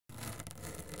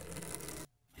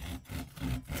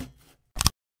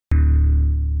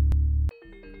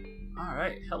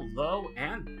Alright, hello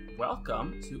and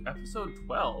welcome to episode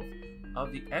 12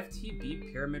 of the FTB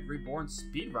Pyramid Reborn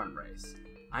speedrun race.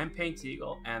 I'm Paint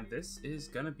Eagle and this is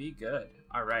gonna be good.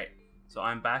 Alright, so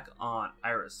I'm back on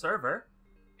Ira's server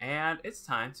and it's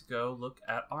time to go look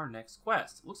at our next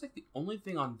quest. It looks like the only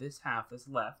thing on this half that's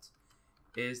left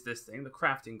is this thing, the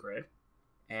crafting grid.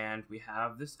 And we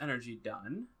have this energy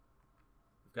done.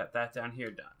 We've got that down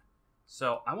here done.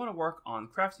 So I want to work on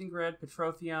crafting grid,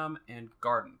 Petrothium, and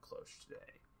garden cloche today.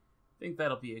 I think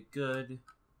that'll be a good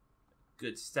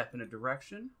step in a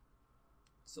direction.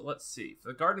 So let's see.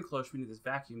 For the garden cloche, we need this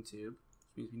vacuum tube,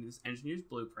 which means we need this engineer's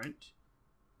blueprint.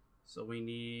 So we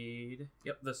need,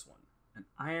 yep, this one. An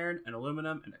iron, an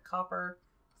aluminum, and a copper,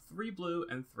 3 blue,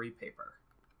 and 3 paper.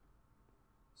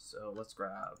 So let's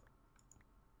grab,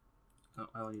 oh,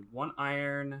 I only need 1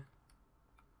 iron,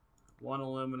 1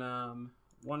 aluminum,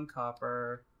 1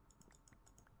 copper,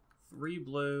 3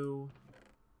 blue,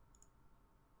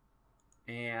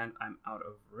 and I'm out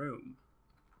of room.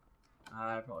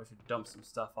 I probably should dump some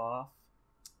stuff off.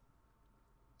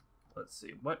 Let's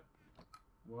see, what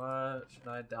should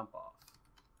I dump off?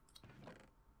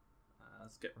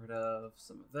 Let's get rid of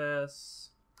some of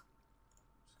this.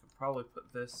 Just gonna probably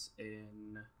put this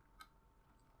in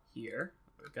here.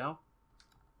 There we go.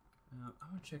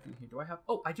 I want to check in here. Do I have...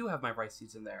 Oh, I do have my rice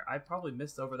seeds in there. I probably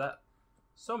missed over that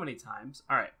so many times.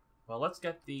 All right. Well, let's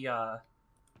get the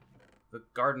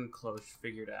garden cloche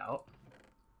figured out.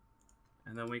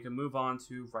 And then we can move on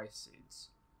to rice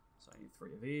seeds. So I need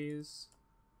 3 of these.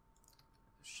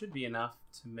 Should be enough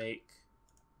to make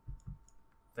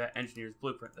that engineer's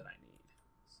blueprint that I need.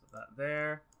 So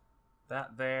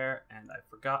that there, and I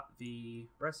forgot the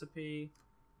recipe.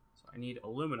 So I need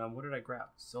aluminum. What did I grab?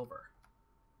 Silver.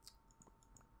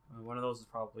 One of those is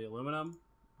probably aluminum.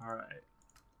 Alright.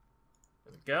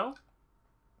 There we go. Alright,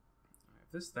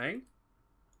 this thing.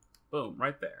 Boom,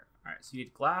 right there. Alright, so you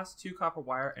need glass, 2 copper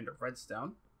wire, and a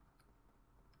redstone.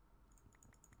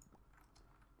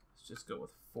 Let's just go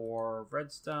with 4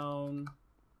 redstone.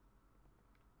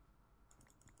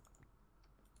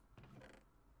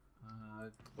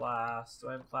 Glass. Do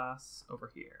I have glass?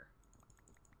 Over here.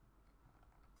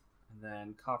 And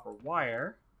then copper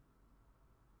wire.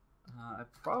 I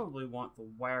probably want the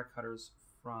wire cutters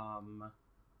from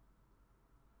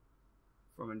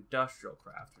Industrial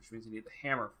Craft, which means I need the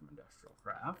hammer from Industrial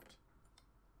Craft.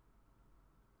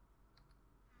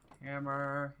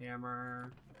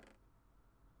 Hammer.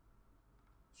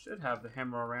 Should have the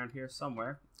hammer around here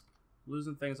somewhere.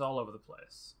 Losing things all over the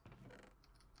place.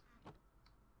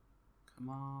 Come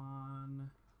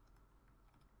on.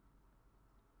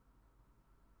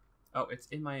 Oh, it's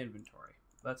in my inventory.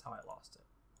 That's how I lost it.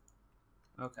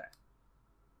 Okay,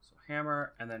 so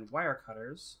hammer and then wire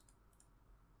cutters.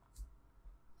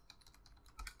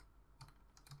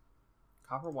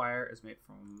 Copper wire is made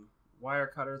from wire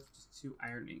cutters, which is 2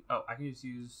 ironing. Oh, I can just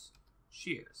use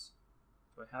shears.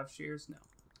 Do I have shears? No.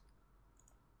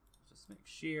 Just make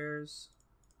shears.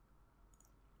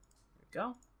 There we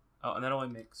go. Oh, and that only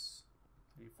makes,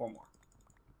 I need 4 more.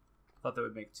 Thought that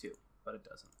would make 2, but it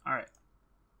doesn't. All right.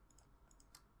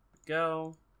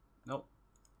 Go. Nope.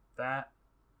 That.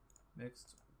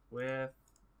 Mixed with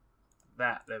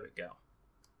that. There we go.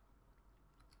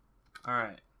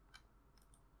 Alright.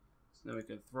 So then we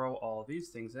can throw all these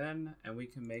things in and we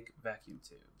can make vacuum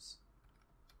tubes.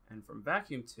 And from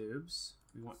vacuum tubes,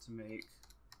 we want to make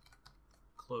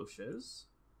cloches.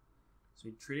 So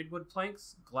we need treated wood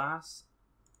planks, glass,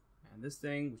 and this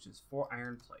thing, which is 4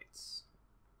 iron plates.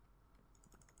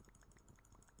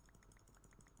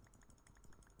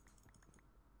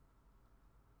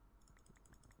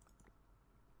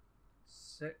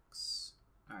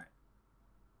 Alright.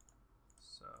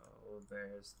 So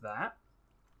there's that.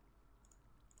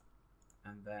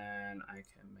 And then I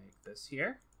can make this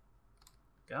here.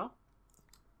 Go.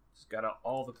 Just got out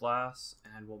all the glass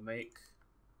and we'll make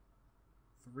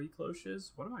 3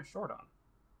 cloches. What am I short on?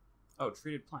 Oh,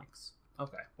 treated planks.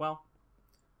 Okay, well,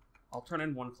 I'll turn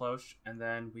in 1 cloche and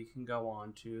then we can go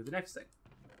on to the next thing.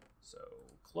 So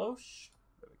cloche,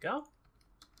 there we go.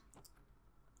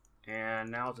 And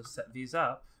now I'll just set these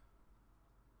up.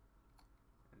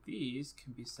 And these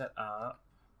can be set up.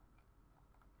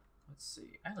 Let's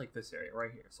see. I like this area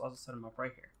right here. So I'll just set them up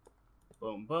right here.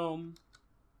 Boom, boom.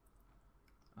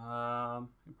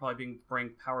 Probably bring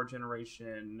power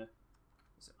generation.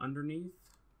 Is it underneath?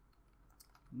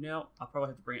 No, I'll probably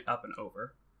have to bring it up and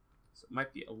over. So it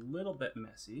might be a little bit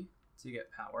messy to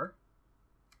get power.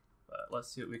 But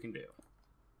let's see what we can do.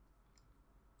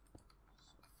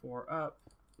 So 4 up.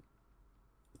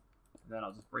 Then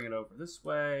I'll just bring it over this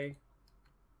way.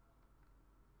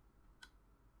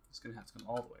 going to have to come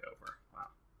all the way over. Wow.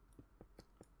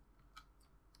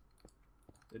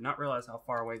 Did not realize how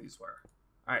far away these were.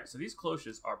 Alright, so these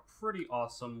cloches are pretty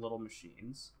awesome little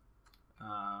machines. There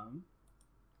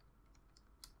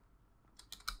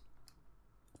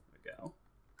we go.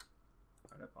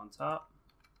 Right up on top.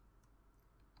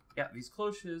 Yeah, these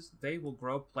cloches, they will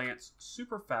grow plants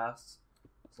super fast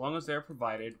as long as they're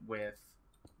provided with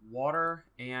water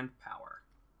and power.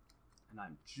 And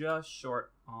I'm just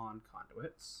short on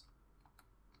conduits.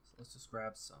 So let's just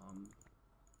grab some,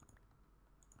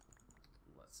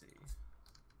 let's see,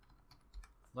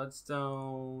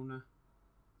 leadstone,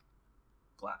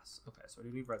 glass. Okay, so I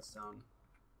do need redstone.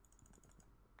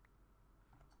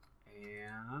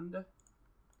 And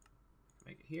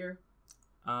make it here.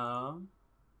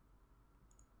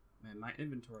 Man, my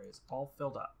inventory is all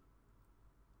filled up.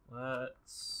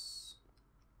 Let's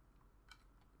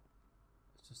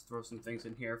just throw some things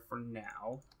in here for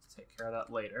now. Let's take care of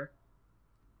that later.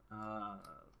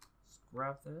 Let's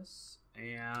grab this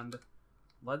and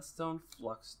leadstone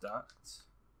flux duct.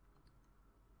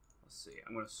 Let's see.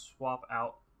 I'm going to swap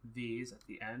out these at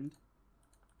the end.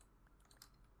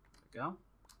 There we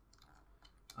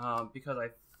go. Because I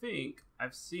think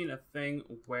I've seen a thing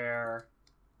where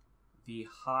the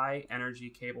high energy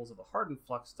cables of the hardened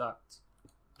flux duct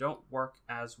don't work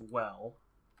as well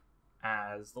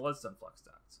as the leadstone flux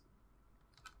duct.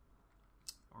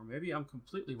 Or maybe I'm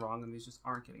completely wrong and these just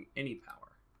aren't getting any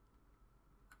power.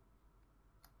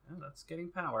 Yeah, that's getting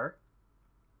power.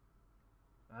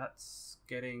 That's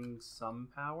getting some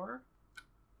power.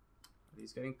 Are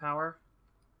these getting power?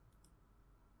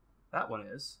 That one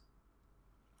is.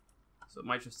 So it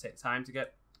might just take time to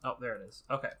get... Oh, there it is.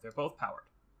 Okay, they're both powered.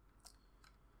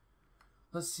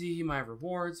 Let's see my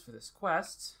rewards for this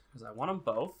quest, because I want them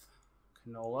both.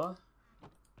 Canola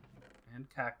and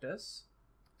cactus.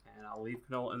 And I'll leave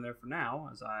canola in there for now,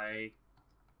 as I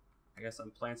guess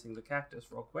I'm planting the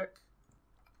cactus real quick.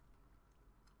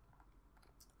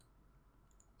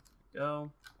 There we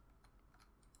go.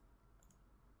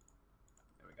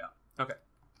 There we go. Okay.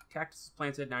 Cactus is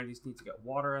planted. Now I just need to get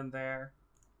water in there.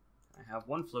 I have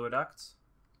one fluid duct. So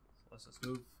let's just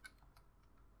move.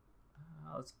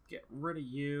 Let's get rid of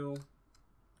you.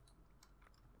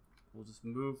 We'll just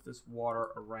move this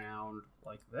water around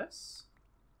like this.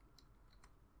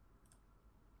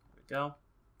 There we go.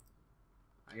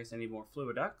 I guess I need more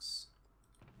fluid ducts.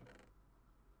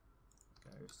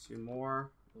 Okay, there's two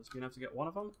more. Will this be enough to get one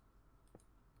of them?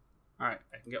 Alright,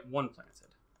 I can get one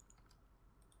planted.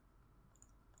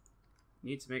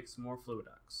 Need to make some more fluid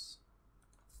ducts.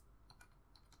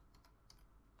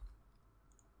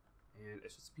 And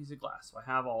it's just a piece of glass, so I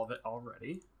have all of it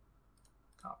already.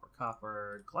 Copper,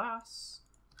 copper, glass.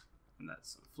 And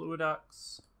that's some fluid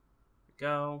ducts. There we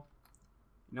go.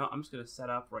 You know, I'm just going to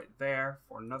set up right there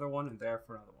for another one and there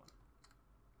for another one.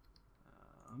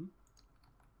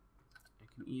 I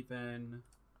can even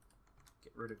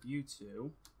get rid of you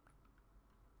two.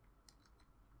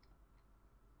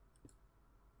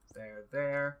 There,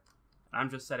 there. I'm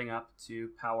just setting up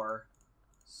to power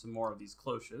some more of these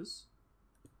cloches.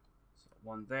 So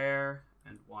one there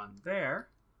and one there.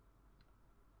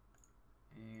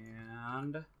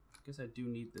 And I guess I do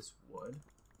need this wood.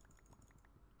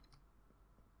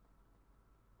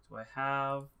 Do I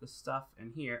have the stuff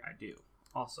in here? I do.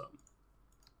 Awesome.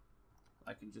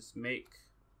 I can just make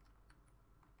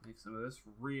some of this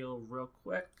real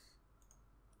quick.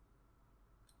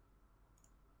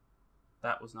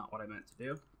 That was not what I meant to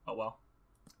do. Oh well.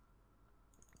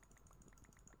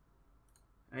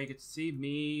 And you get to see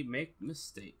me make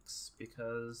mistakes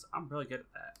because I'm really good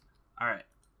at that. Alright.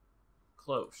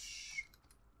 Cloche.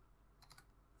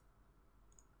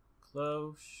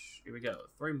 Cloche. Here we go.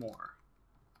 3 more.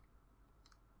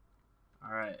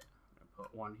 Alright. I'm going to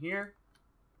put one here.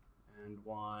 And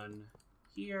one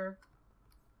here.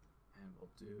 And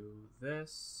we'll do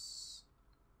this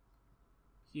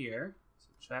here. So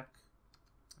check.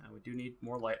 We do need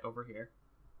more light over here.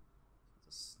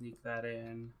 Just sneak that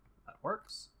in. That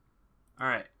works.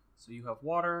 Alright, so you have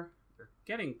water. You're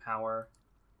getting power.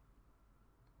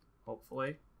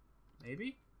 Hopefully.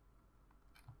 Maybe.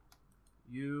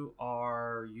 You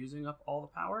are using up all the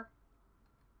power?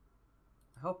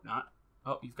 I hope not.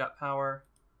 Oh, you've got power.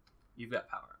 You've got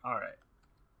power. Alright.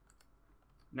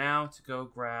 Now to go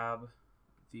grab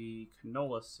the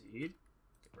canola seed.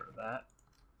 Get rid of that.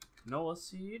 Canola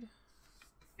seed.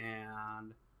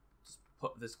 And just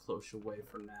put this cloche away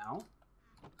for now.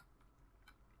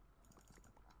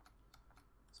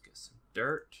 Let's get some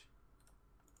dirt.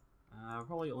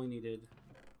 Probably only needed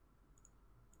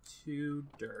 2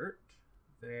 dirt.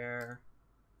 There.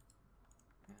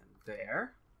 And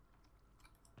there.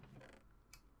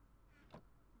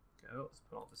 go. Let's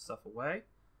put all this stuff away.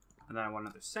 And then I want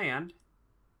another sand.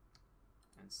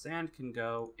 And sand can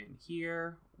go in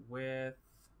here with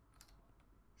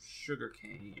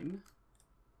sugarcane.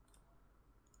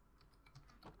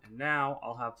 And now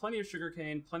I'll have plenty of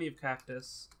sugarcane, plenty of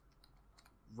cactus,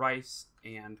 rice,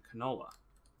 and canola.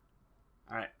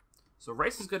 Alright, so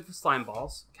rice is good for slime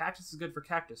balls, cactus is good for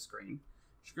cactus green,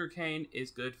 sugarcane is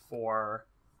good for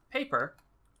paper,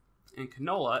 and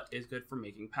canola is good for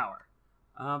making power.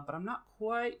 But I'm not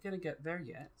quite going to get there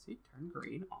yet. See, turn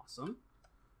green, awesome.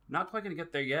 Not quite going to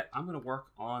get there yet. I'm going to work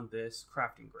on this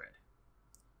crafting grid.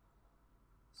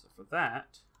 So for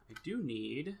that, I do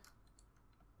need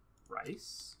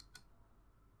rice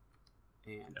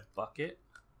and a bucket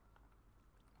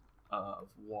of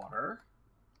water.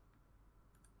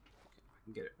 Okay, I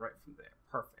can get it right from there.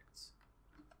 Perfect.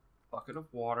 Bucket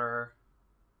of water.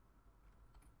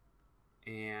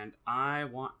 And I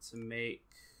want to make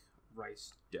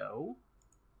rice dough.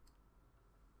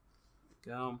 There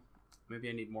we go. Maybe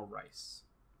I need more rice.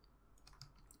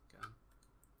 Okay.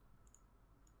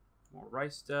 More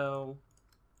rice dough.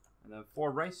 And then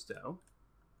for rice dough,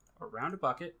 around a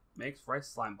bucket makes rice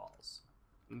slime balls.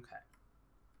 Okay.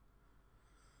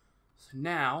 So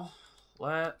now,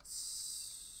 I'm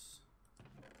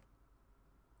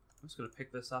just going to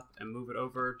pick this up and move it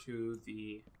over to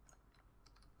the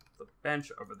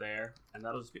bench over there, and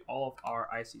that'll just be all of our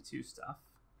IC2 stuff.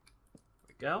 There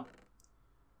we go.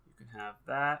 You can have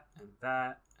that, and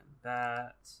that, and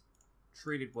that.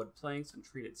 Treated wood planks and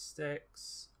treated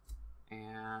sticks.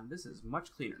 And this is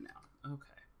much cleaner now. Okay.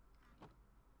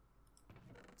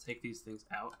 Take these things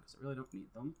out because I really don't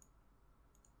need them.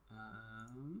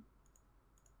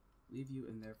 Leave you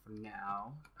in there for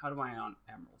now. How do I on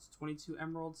emeralds? 22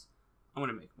 emeralds? I'm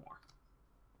gonna make more.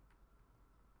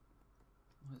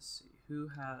 Let's see. Who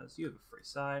has... You have a free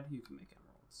side. You can make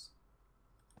emeralds.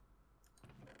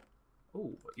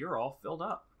 Oh, but you're all filled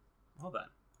up. Well then.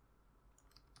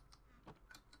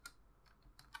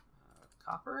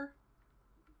 Copper.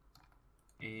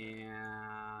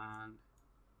 And...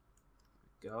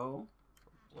 go.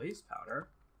 Blaze powder.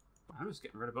 I'm just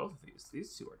getting rid of both of these.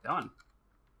 These two are done.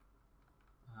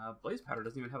 Blaze powder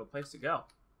doesn't even have a place to go.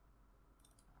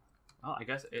 Well, I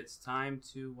guess it's time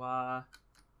to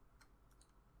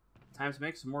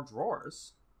make some more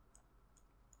drawers.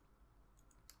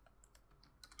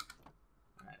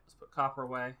 Alright, let's put copper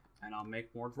away, and I'll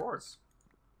make more drawers.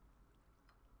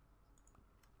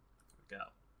 There we go.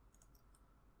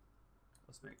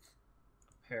 Let's make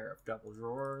a pair of double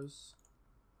drawers.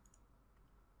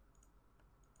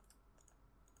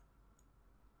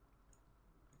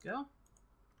 There we go.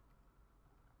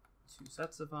 2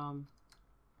 sets of them.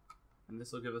 And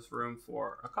this will give us room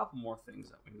for a couple more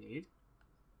things that we need.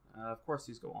 Of course,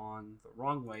 these go on the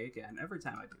wrong way again every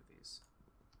time I do these.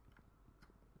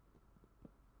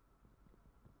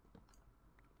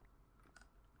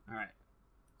 Alright.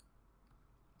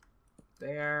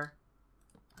 There,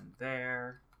 and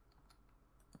there,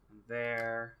 and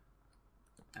there,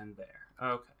 and there.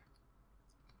 Okay.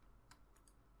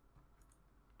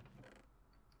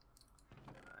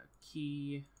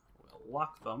 Key. We'll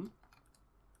lock them.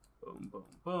 Boom, boom,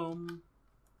 boom.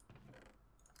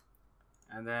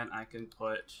 And then I can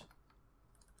put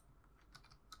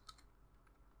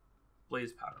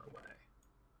blaze powder away.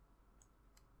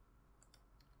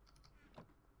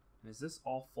 And is this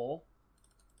all full?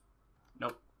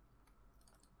 Nope.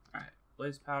 Alright,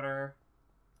 blaze powder.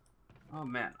 Oh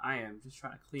man, I am just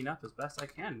trying to clean up as best I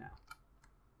can now.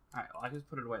 Alright, well I can just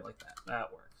put it away like that.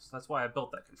 That works. That's why I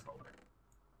built that controller.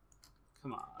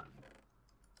 Come on.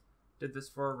 Did this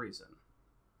for a reason.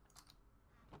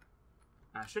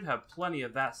 I should have plenty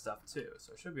of that stuff too,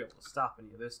 so I should be able to stop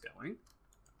any of this going.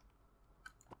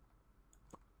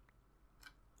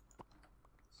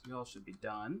 So y'all should be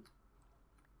done.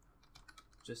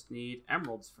 Just need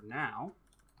emeralds for now.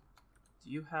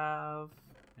 Do you have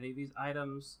any of these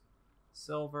items?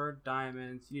 Silver,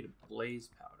 diamonds, you need a blaze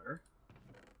powder.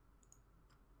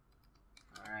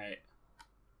 Alright.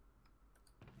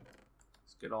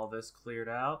 Let's get all this cleared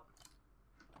out.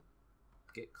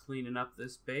 Get cleaning up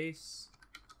this base.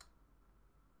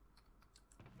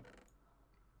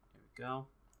 There we go.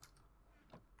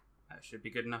 That should be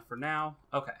good enough for now.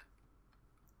 Okay.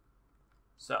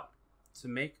 So, to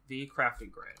make the crafting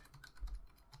grid,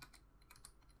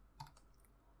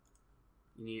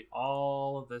 you need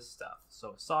all of this stuff.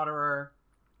 So a solderer,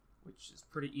 which is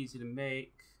pretty easy to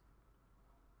make.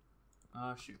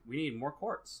 Shoot, we need more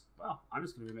quartz. Well, I'm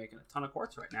just going to be making a ton of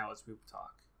quartz right now as we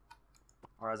talk.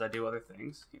 Or as I do other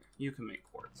things. Here, you can make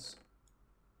quartz.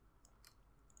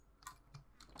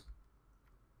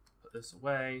 Put this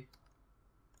away.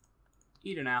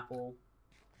 Eat an apple.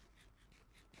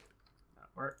 That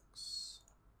works.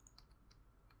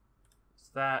 What's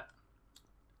that?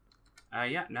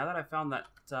 Yeah, now that I found that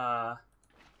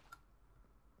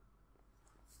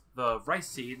the rice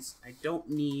seeds, I don't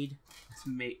need to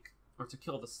make or to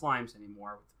kill the slimes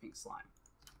anymore with the pink slime.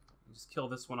 I just kill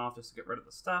this one off just to get rid of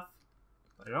the stuff,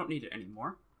 but I don't need it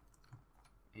anymore.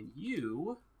 And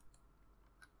you...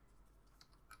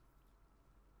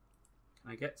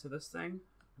 Can I get to this thing?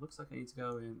 Looks like I need to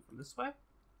go in from this way.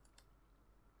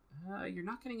 You're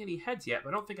not getting any heads yet, but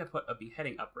I don't think I put a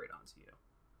beheading upgrade onto you.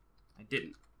 I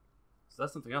didn't. So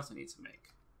that's something else I need to make.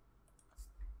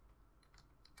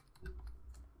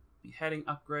 Beheading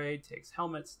upgrade takes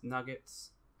helmets,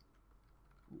 nuggets.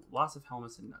 Ooh, lots of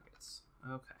helmets and nuggets.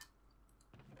 Okay.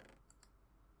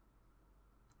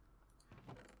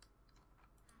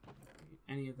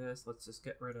 Any of this, let's just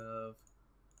get rid of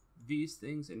these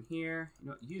things in here. You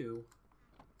know what, you,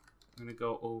 I'm gonna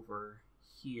go over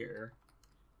here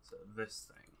to this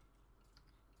thing.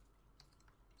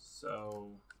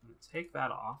 So I'm gonna take that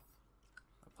off.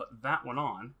 I'll put that one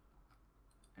on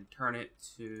and turn it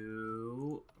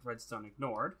to redstone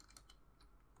ignored.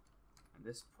 And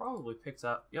this probably picks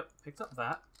up, yep, picked up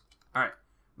that. All right,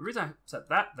 the reason I set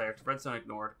that there to redstone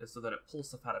ignored is so that it pulls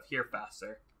stuff out of here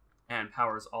faster and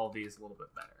powers all these a little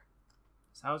bit better.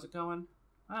 So how is it going?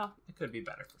 Well, it could be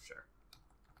better for sure.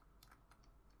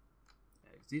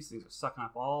 Yeah, 'cause these things are sucking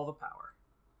up all the power.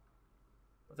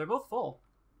 But they're both full,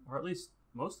 or at least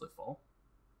mostly full.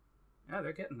 Yeah,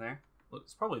 they're getting there. Look,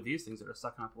 it's probably these things that are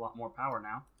sucking up a lot more power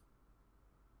now.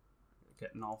 They're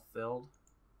getting all filled.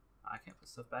 I can't put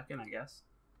stuff back in, I guess.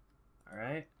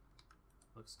 Alright.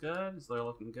 Looks good. Is they're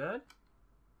looking good?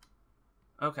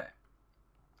 Okay.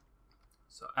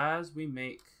 So as we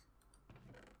make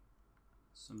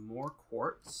some more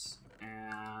quartz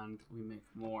and we make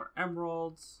more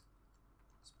emeralds,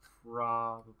 it's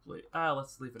probably...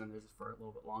 let's leave it in there just for a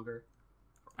little bit longer.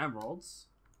 For emeralds.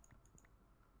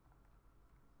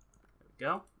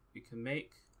 Go. We can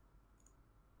make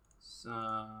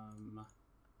some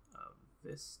of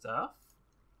this stuff.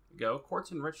 Go.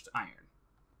 Quartz enriched iron.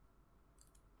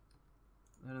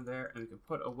 That in there, and we can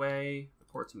put away the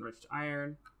quartz enriched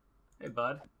iron. Hey,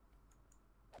 bud.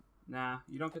 Nah,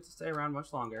 you don't get to stay around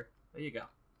much longer. There you go.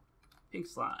 Pink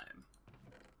slime.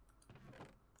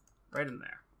 Right in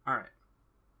there. Alright.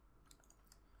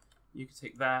 You can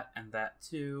take that and that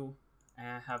too,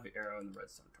 and have the arrow and the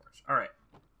redstone torch. Alright.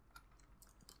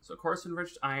 So quartz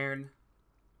enriched iron,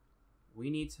 we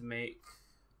need to make,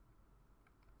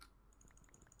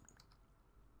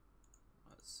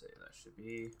 let's see, that should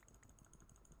be,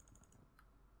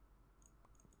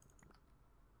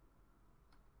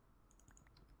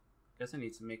 I guess I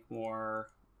need to make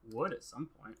more wood at some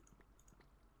point.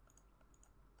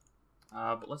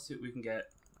 But let's see what we can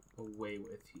get away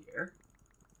with here.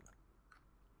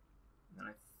 And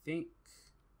I think,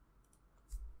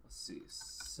 let's see,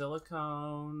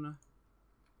 silicone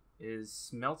is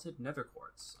smelted nether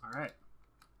quartz. Alright.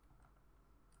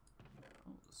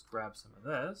 Let's grab some of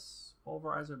this.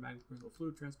 Pulverizer, magnet crucible,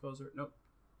 fluid transposer. Nope.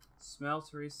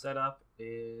 Smeltery setup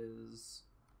is...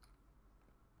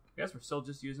 I guess we're still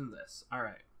just using this.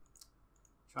 Alright.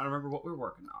 Trying to remember what we're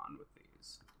working on with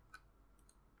these.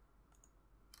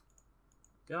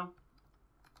 Go.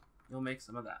 You'll make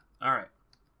some of that. Alright.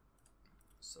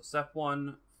 So step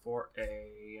one for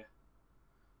a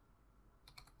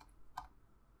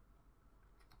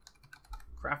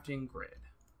crafting grid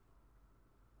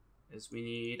is we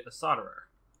need a solderer.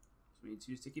 So we need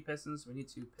 2 sticky pistons. We need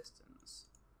 2 pistons.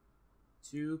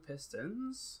 2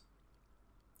 pistons.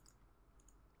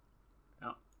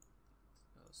 Oh.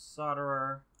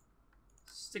 Solderer,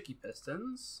 sticky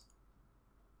pistons,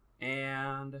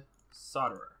 and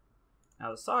solderer.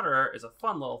 Now the solderer is a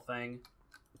fun little thing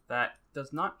that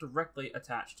does not directly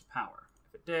attach to power.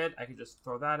 If it did, I could just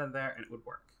throw that in there and it would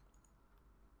work.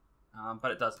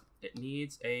 But it doesn't. It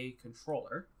needs a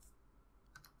controller.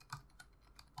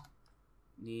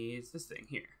 Needs this thing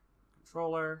here.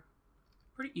 Controller.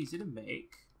 Pretty easy to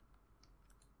make.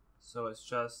 So it's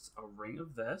just a ring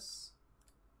of this.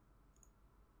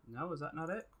 No, is that not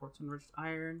it? Quartz enriched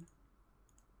iron.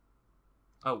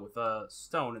 Oh, with a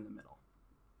stone in the middle.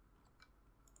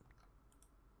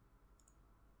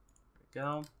 There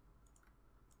we go.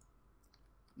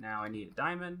 Now I need a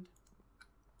diamond.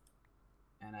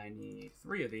 And I need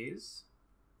 3 of these.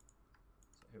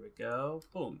 So here we go.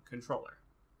 Boom. Controller.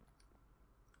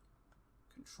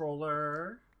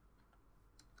 Controller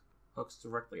hooks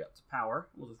directly up to power.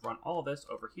 We'll just run all of this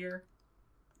over here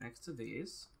next to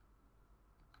these.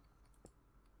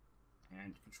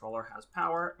 And controller has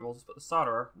power. And we'll just put the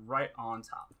solderer right on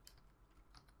top.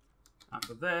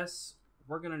 After this,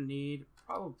 we're going to need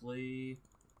probably...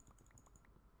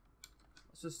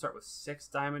 Let's just start with 6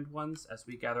 diamond ones as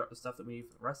we gather up the stuff that we need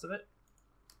for the rest of it.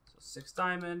 So 6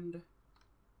 diamond.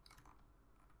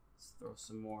 Let's throw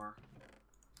some more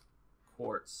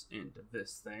quartz into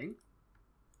this thing.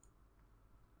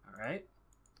 Alright.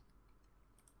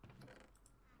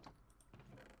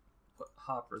 Put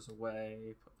hoppers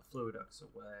away, put the fluid ducts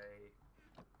away.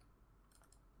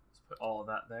 Let's put all of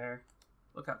that there.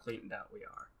 Look how cleaned out we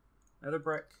are. Another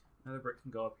brick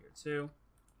can go up here too.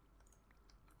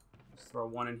 Let's throw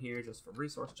one in here just for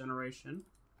resource generation.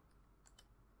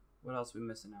 What else are we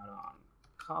missing out on?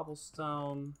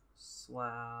 Cobblestone,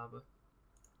 slab.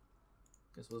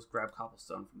 Guess we'll just grab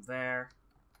cobblestone from there.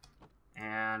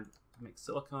 And make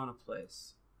silicone a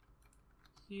place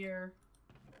here.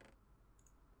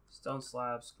 Stone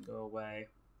slabs can go away.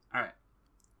 Alright.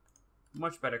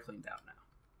 Much better cleaned out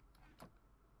now.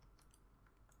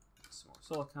 Some more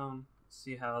silicone. Let's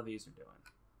see how these are doing.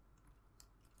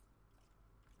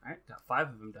 Alright, got 5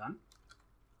 of them done.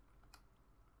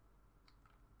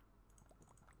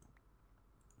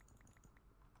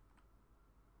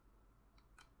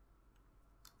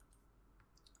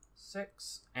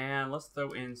 Six, and let's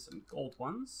throw in some gold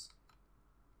ones.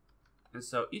 And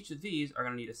so each of these are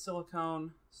going to need a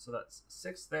silicone, so that's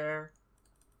 6 there.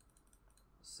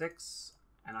 6,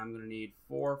 and I'm going to need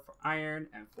 4 for iron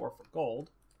and 4 for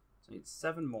gold. So I need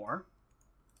 7 more.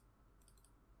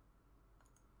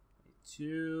 I need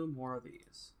 2 more of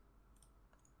these.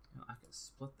 I can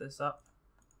split this up,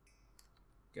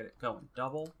 get it going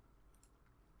double.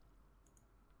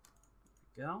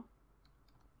 There we go.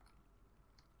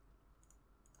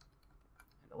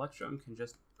 Electrum can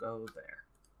just go there.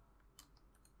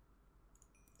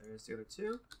 There's the other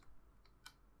 2.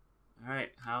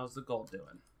 Alright, how's the gold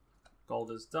doing?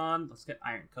 Gold is done. Let's get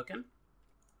iron cooking.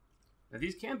 Now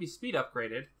these can be speed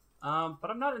upgraded, but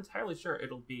I'm not entirely sure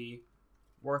it'll be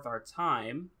worth our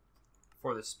time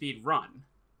for the speed run.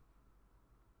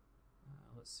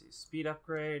 Let's see, speed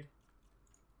upgrade.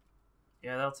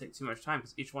 Yeah, that'll take too much time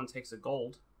because each one takes a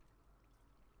gold.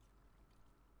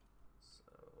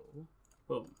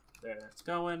 Boom. There, that's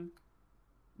going.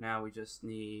 Now we just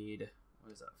need,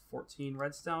 what is that, 14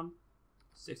 redstone?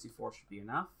 64 should be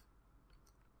enough.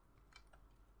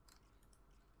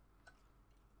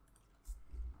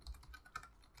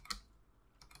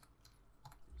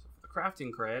 So for the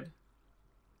crafting grid,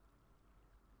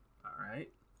 alright,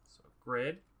 so a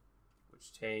grid,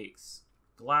 which takes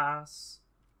glass,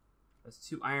 that's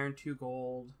 2 iron, 2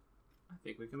 gold. I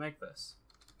think we can make this.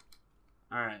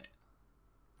 Alright.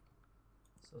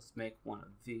 So let's make one of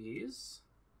these.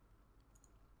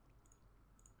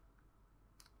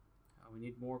 We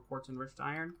need more quartz enriched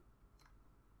iron.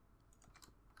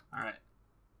 Alright.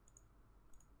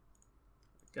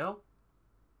 There we go.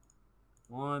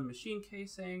 1 machine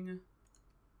casing.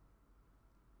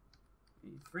 We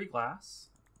need 3 glass.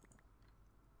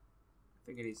 I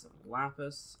think I need some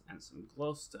lapis and some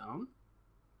glowstone.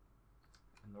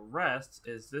 And the rest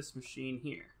is this machine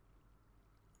here.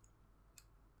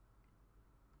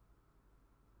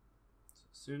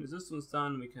 As soon as this one's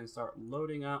done, we can start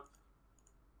loading up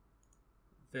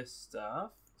this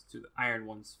stuff. Let's do the iron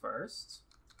ones first.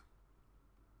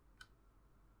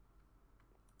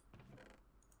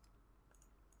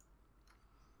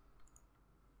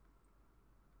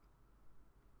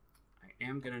 I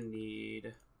am going to need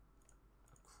a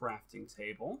crafting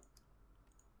table.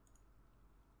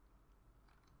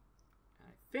 And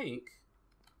I think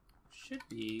should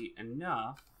be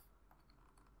enough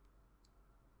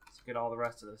to get all the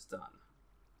rest of this done.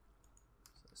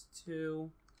 So there's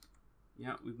 2.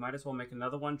 Yeah, we might as well make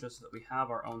another one just so that we have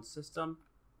our own system.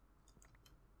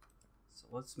 So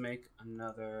let's make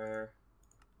another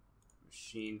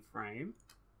machine frame.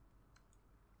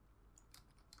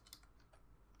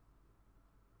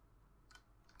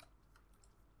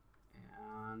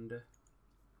 And got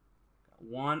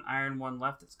 1 iron one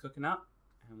left that's cooking up,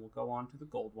 and we'll go on to the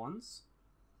gold ones.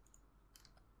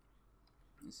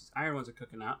 These iron ones are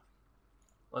cooking up.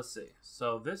 Let's see.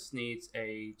 So this needs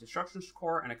a destruction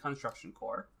core and a construction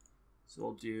core. So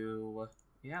we'll do,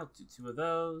 yeah, we'll do 2 of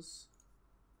those.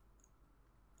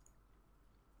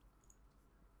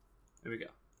 There we go.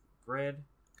 Grid,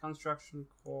 construction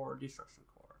core, destruction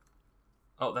core.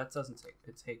 Oh, that doesn't take,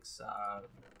 it takes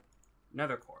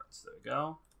nether quartz. There we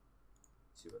go.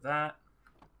 2 of that.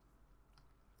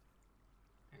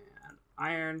 And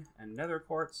iron and nether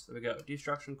quartz. There we go.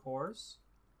 Destruction cores.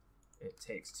 It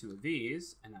takes 2 of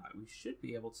these, and now we should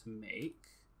be able to make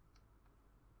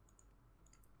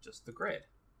just the grid.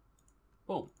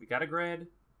 Boom, we got a grid.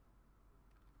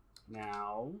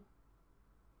 Now,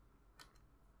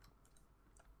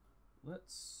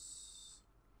 let's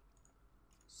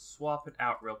swap it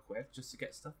out real quick just to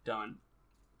get stuff done.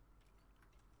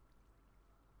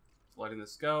 Letting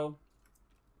this go.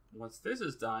 Once this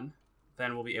is done,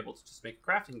 then we'll be able to just make a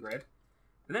crafting grid,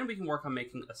 and then we can work on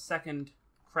making a second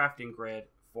crafting grid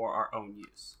for our own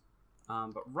use.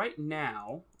 But right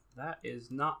now, that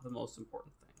is not the most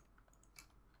important thing.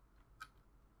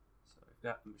 So I've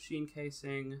got the machine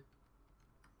casing.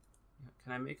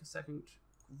 Can I make a second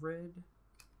grid?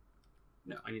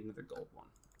 No, I need another gold one.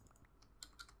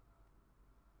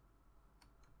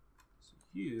 So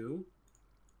you,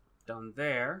 done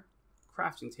there.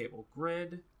 Crafting table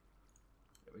grid.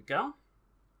 There we go.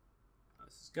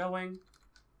 This is going.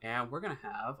 And we're going to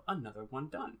have another one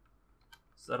done.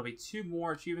 So that'll be 2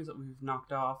 more achievements that we've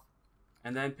knocked off.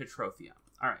 And then Petrothium.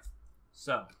 Alright.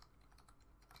 So.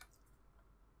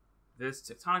 This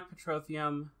tectonic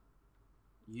Petrothium.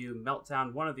 You melt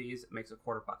down one of these. It makes a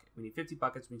quarter bucket. We need 50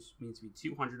 buckets, which means we need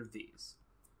 200 of these.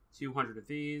 200 of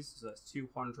these. So that's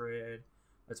 200.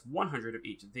 That's 100 of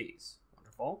each of these.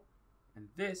 Wonderful. And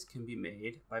this can be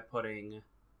made by putting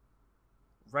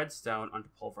redstone onto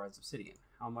pulverized obsidian.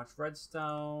 How much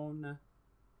redstone?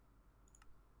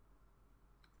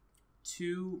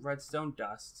 2 redstone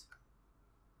dust.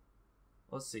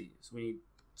 Let's see. So we need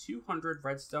 200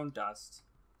 redstone dust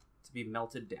to be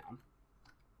melted down.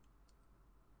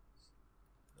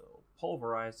 So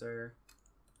pulverizer.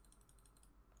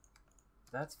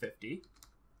 That's 50.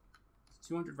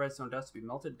 200 redstone dust to be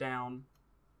melted down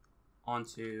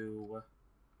onto, let's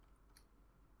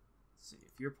see,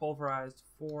 if you're pulverized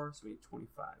 4, so we need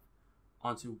 25,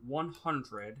 onto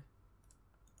 100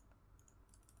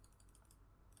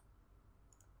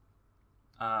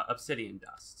 obsidian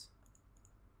dust.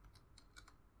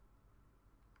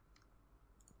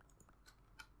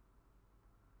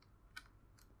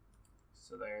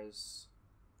 So that's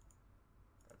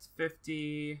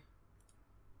 50,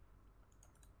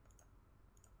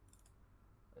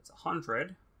 that's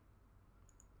 100.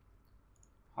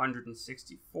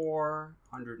 164,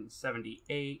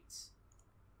 178,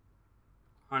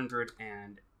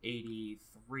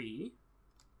 183,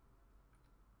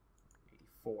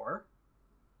 84.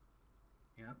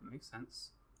 Yeah, that makes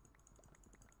sense.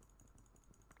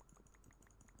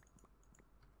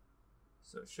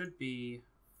 So it should be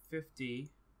 50.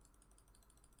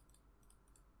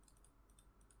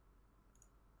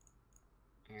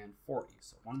 And 40.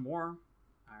 So one more.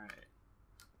 All right.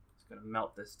 Just gonna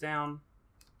melt this down.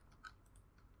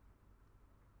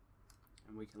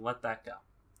 And we can let that go.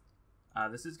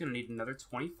 This is going to need another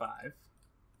 25.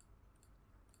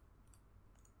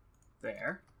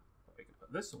 There. We can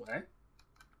put this away.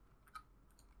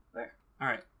 There.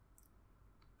 Alright.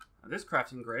 This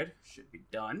crafting grid should be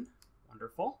done.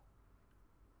 Wonderful.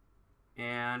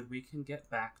 And we can get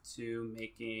back to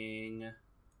making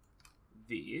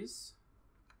these.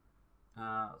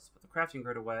 Let's put the crafting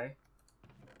grid away.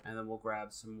 And then we'll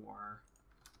grab some more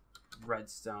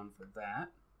redstone for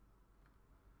that.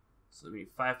 So we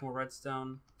need 5 more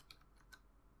redstone.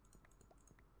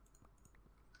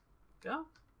 Go.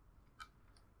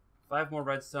 5 more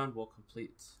redstone will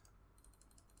complete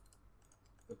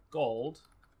the gold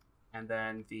and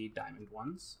then the diamond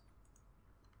ones.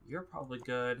 You're probably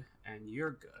good and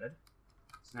you're good.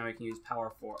 So now we can use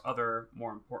power for other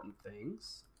more important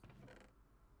things.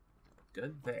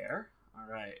 Good there.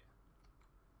 Alright.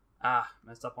 Ah,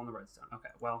 messed up on the redstone.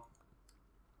 Okay, well.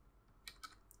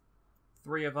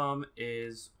 3 of them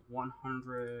is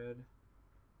 100.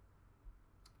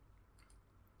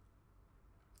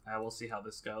 We'll see how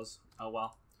this goes. Oh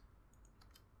well.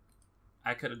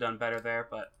 I could have done better there,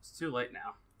 but it's too late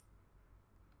now.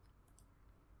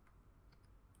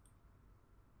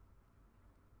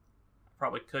 I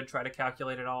probably could try to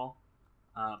calculate it all,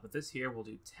 but this here will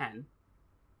do 10.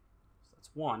 So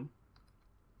that's 1.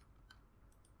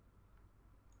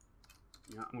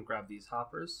 Yeah, I'm going to grab these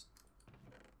hoppers.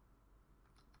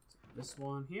 This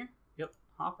one here. Yep,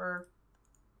 hopper.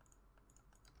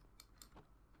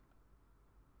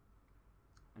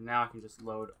 And now I can just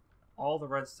load all the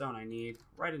redstone I need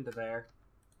right into there.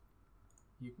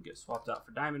 You can get swapped out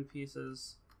for diamond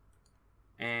pieces.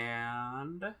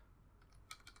 And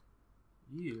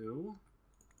you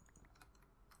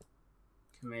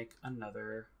can make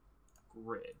another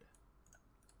grid.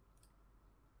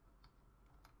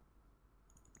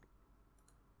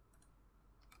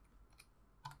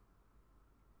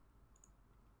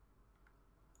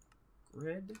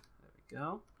 Grid, there we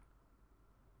go.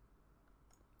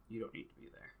 You don't need to be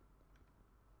there.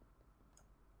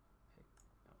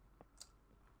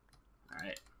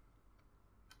 Alright.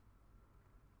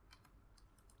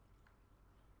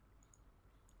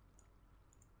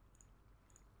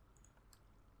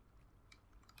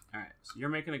 So you're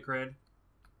making a grid.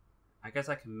 I guess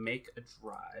I can make a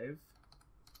drive.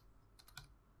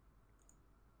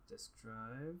 Disk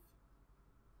drive.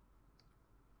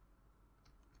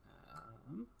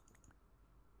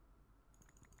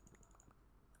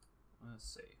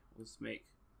 Let's see. Let's make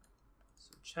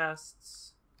some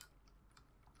chests.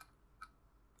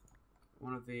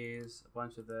 One of these, a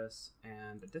bunch of this,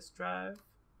 and a disk drive.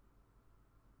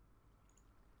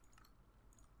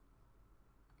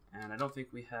 And I don't think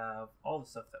we have all the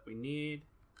stuff that we need.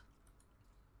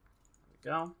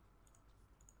 There we go.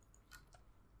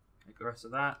 Make the rest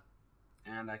of that.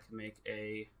 And I can make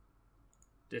a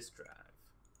disk drive.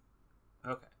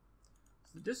 Okay.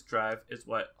 So the disk drive is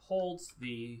what holds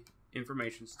the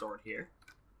information stored here.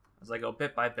 As I go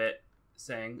bit by bit,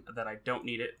 saying that I don't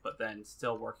need it, but then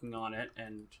still working on it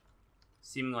and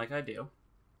seeming like I do.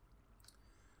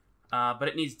 But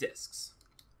it needs disks.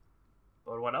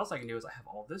 But what else I can do is I have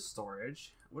all this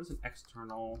storage. What does an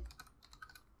external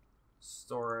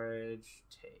storage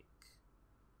take?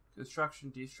 Construction,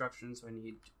 destruction, so I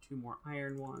need 2 more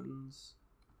iron ones.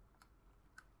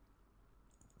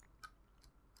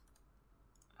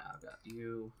 I've got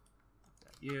you. I've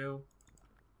got you.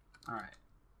 Alright.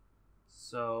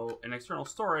 So an external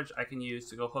storage I can use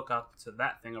to go hook up to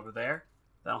that thing over there.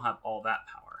 That'll have all that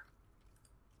power.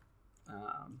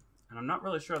 And I'm not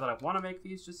really sure that I want to make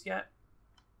these just yet,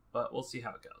 but we'll see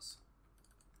how it goes.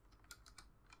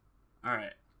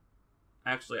 Alright.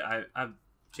 Actually, I've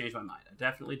changed my mind. I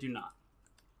definitely do not.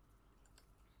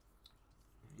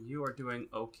 And you are doing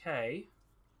okay.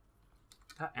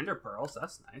 Got ender pearls,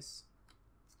 that's nice.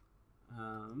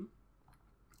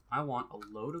 I want a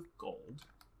load of gold.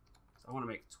 So I want to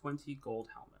make 20 gold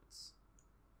helmets.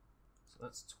 So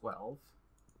that's 12.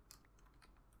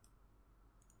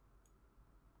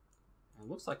 And it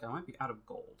looks like I might be out of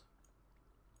gold.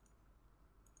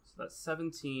 So that's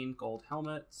 17 gold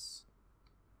helmets.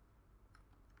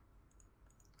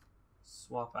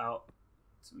 Swap out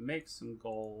to make some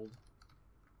gold.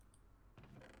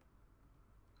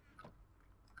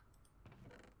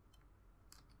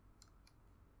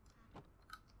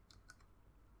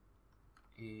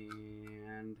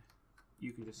 And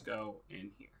you can just go in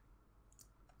here.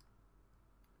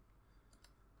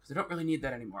 Because I don't really need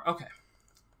that anymore. Okay.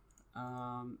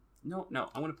 No,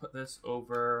 I'm going to put this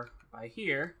over by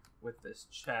here with this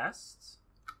chest.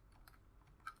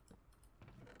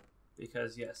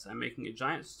 Because, yes, I'm making a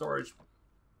giant storage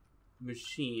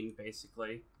machine,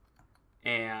 basically.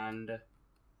 And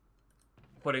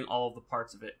putting all of the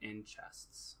parts of it in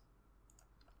chests.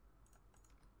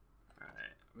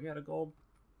 Alright, we out of gold?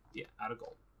 Yeah, out of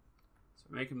gold. So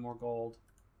we're making more gold.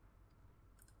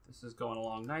 This is going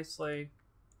along nicely.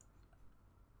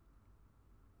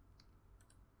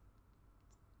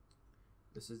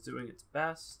 This is doing its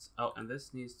best. Oh, and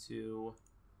this needs to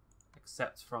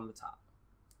accept from the top.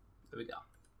 There we go.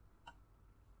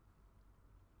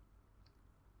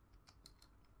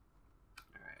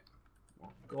 Alright.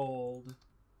 More gold.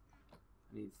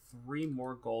 I need 3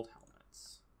 more gold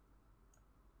helmets.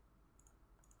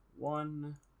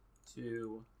 1,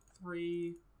 2,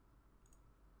 3.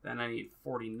 Then I need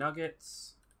 40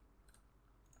 nuggets.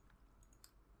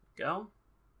 There we go.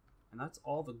 And that's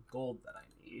all the gold that I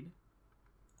need.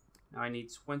 Now I need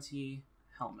 20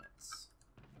 helmets.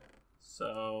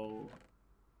 So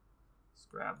let's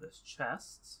grab this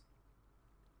chest.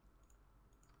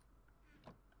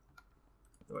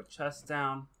 Throw a chest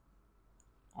down.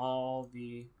 All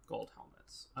the gold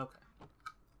helmets. Okay.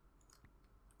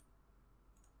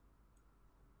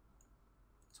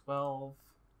 12.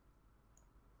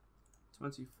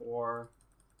 24.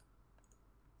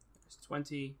 There's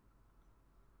 20.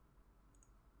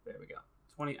 There we go.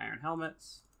 20 iron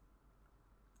helmets.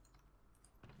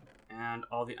 And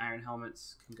all the iron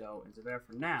helmets can go into there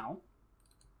for now.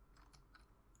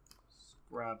 Let's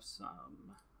grab some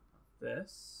of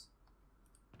this.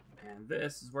 And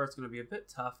this is where it's going to be a bit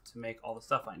tough to make all the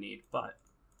stuff I need. But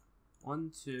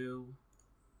 1, 2,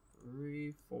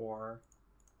 3, 4.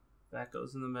 That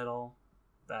goes in the middle.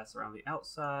 That's around the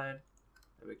outside.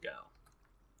 There we go.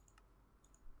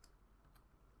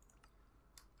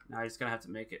 Now I'm just going to have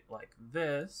to make it like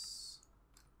this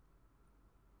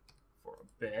for a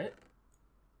bit.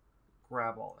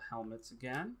 Grab all the helmets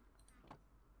again.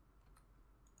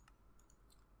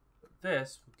 But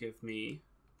this will give me,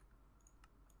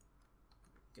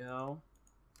 there we go.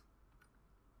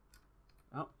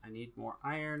 Oh, I need more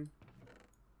iron.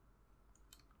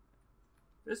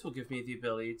 This will give me the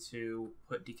ability to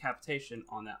put decapitation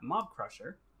on that mob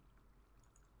crusher.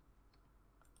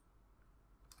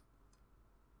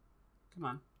 Come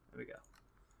on, there we go.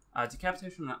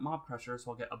 Decapitation at mob crusher,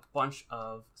 so I'll get a bunch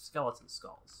of skeleton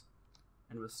skulls.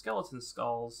 And with skeleton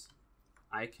skulls,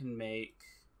 I can make...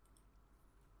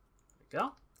 There we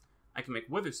go. I can make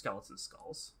wither skeleton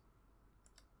skulls,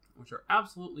 which are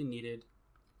absolutely needed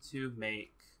to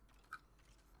make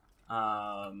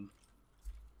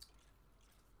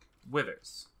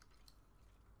withers.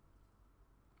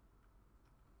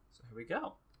 So here we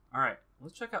go. Alright,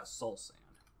 let's check out soul sand.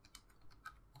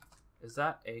 Is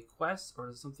that a quest, or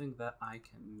is it something that I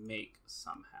can make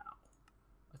somehow?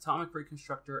 Atomic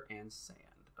reconstructor and sand.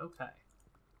 Okay.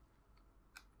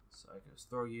 So I can just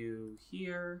throw you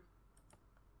here.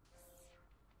 There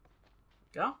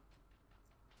we go.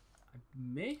 I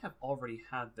may have already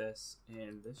had this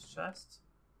in this chest.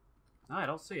 No, I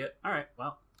don't see it. Alright,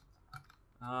 well.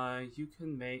 You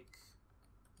can make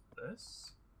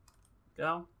this.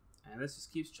 Go. And this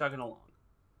just keeps chugging along.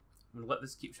 I'm going to let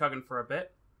this keep chugging for a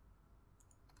bit.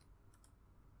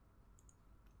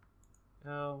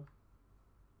 Go.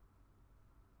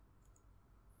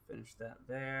 Finish that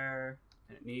there.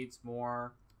 And it needs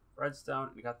more redstone.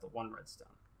 We got the one redstone.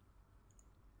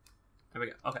 There we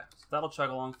go. Okay, so that'll chug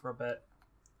along for a bit.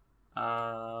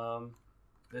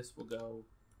 This will go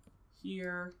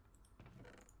here.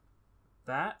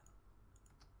 That.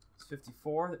 It's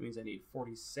 54. That means I need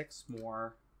 46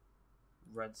 more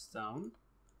redstone.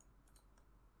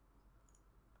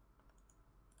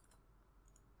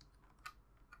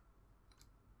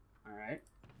 Alright.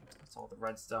 That's all the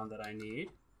redstone that I need.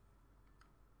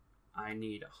 I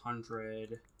need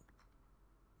 100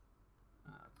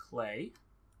 clay.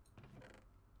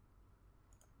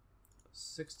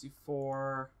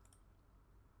 64.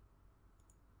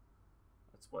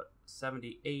 That's what?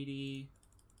 70, 80.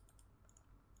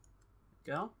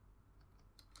 Go.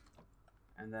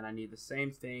 And then I need the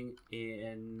same thing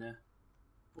in...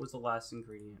 What was the last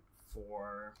ingredient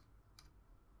for...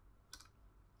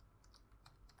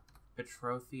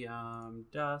 Petrothium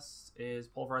dust is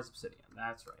pulverized obsidian.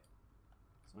 That's right.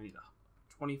 So we need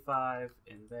a 25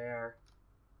 in there.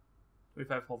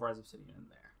 25 pulverized obsidian in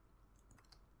there.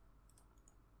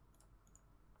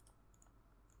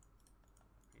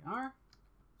 Here we are.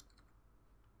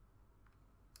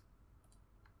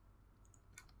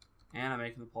 And I'm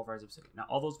making the pulverized obsidian. Now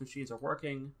all those machines are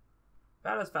working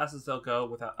about as fast as they'll go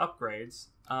without upgrades.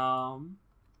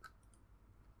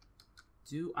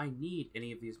 Do I need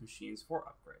any of these machines for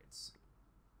upgrades?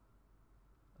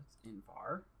 That's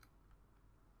Invar.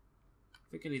 I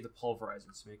think I need the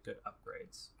pulverizers to make good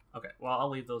upgrades. Okay, well, I'll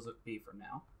leave those be for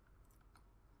now.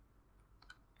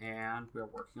 And we're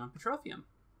working on Petrothium.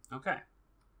 Okay.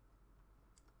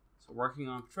 So working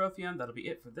on Petrothium, that'll be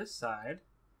it for this side.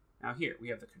 Now here, we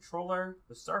have the controller,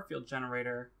 the starfield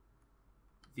generator,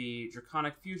 the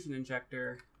draconic fusion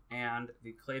injector, and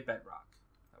the clay bedrock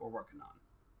that we're working on.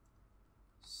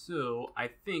 So I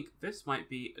think this might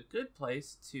be a good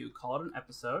place to call it an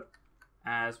episode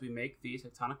as we make the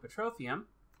tectonic Petrothium.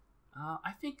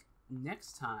 I think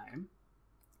next time,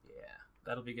 yeah,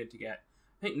 that'll be good to get.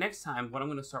 I think next time what I'm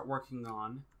going to start working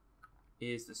on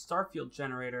is the starfield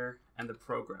generator and the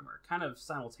programmer, kind of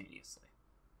simultaneously.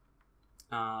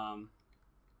 And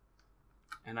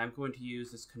I'm going to use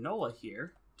this canola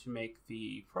here to make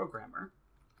the programmer,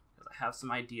 because I have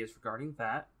some ideas regarding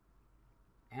that.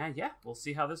 And yeah, we'll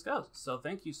see how this goes. So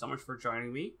thank you so much for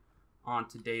joining me on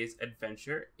today's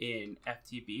adventure in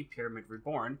FTB Pyramid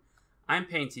Reborn. I'm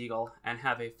Paint Eagle, and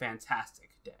have a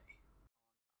fantastic day.